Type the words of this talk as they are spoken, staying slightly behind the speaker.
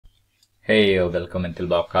Hej och välkommen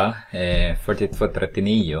tillbaka.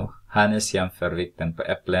 4239. Hannes jämför vikten på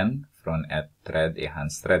äpplen från ett träd i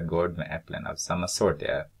hans trädgård med äpplen av samma sort i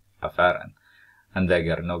affären. Han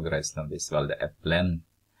väger några slumpvis valda äpplen.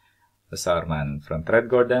 Då sa man från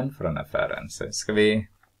trädgården, från affären. Så ska vi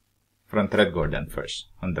från trädgården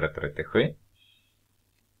först. 137.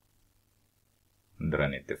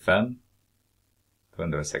 195.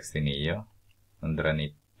 269.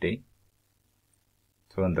 190.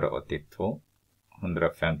 282,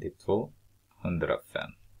 152,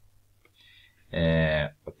 105.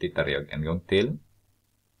 Och tittar jag en gång till.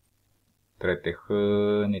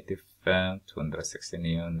 37, 95,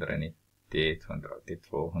 269, 190,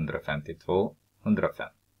 282, 152, 105.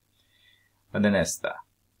 Och det nästa.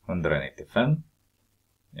 195,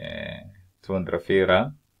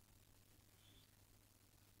 204,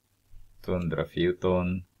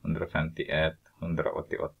 214, 151,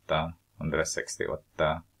 188,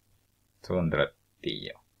 168,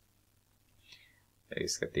 210. Vi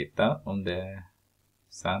ska titta om det är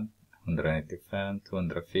sant. 195,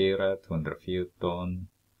 204, 214,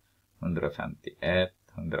 151,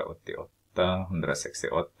 188,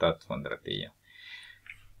 168, 210.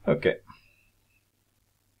 Okej.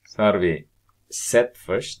 Så har vi set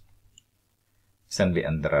först. Sen vi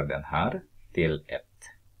ändrar den här till 1.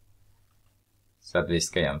 Så att vi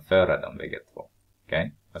ska jämföra dem bägge två.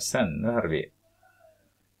 Okej. Och sen nu har vi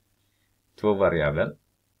två variabler.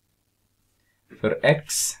 För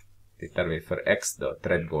x, tittar vi för x då,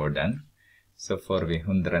 trädgården, så får vi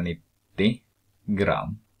 190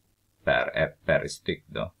 gram per styck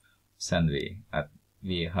då. Sen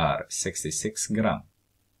vi har 66 gram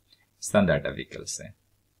standardavvikelse.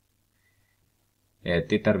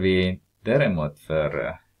 Tittar vi däremot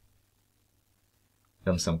för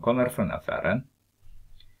de som kommer från affären,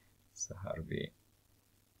 så har vi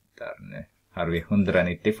där nu. Har vi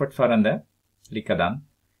 190 fortfarande. Likadan.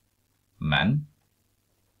 Men.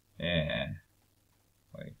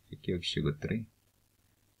 Fick jag 23?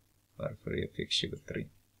 Varför jag fick 23?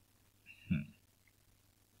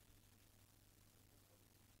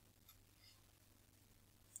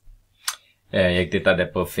 Jag tittade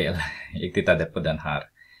på fel. Jag tittade på den här.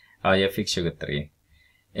 Ja, jag fick 23.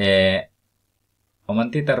 Om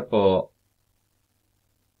man tittar på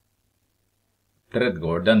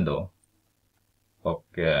trädgården då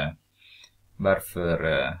och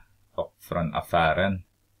varför och från affären,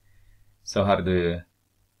 så har du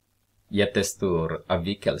jättestor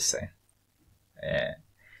avvikelse.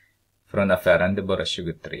 Från affären det är bara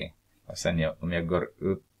 23, och sen om jag går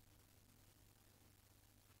upp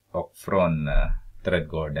och från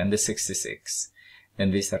trädgården det är 66.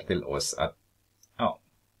 Den visar till oss att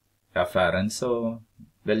i affären så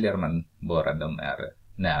väljer man bara de är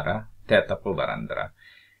nära, täta på varandra.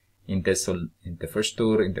 Inte för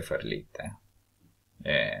stor, inte för lite.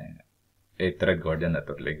 I trädgården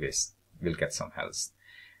naturligtvis, vilket som helst.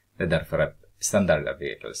 Det är därför att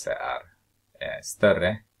standardavvikelse är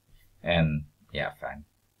större än i affären.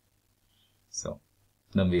 Så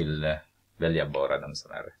de vill välja bara de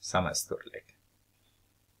som är samma storlek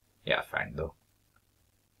i affären då.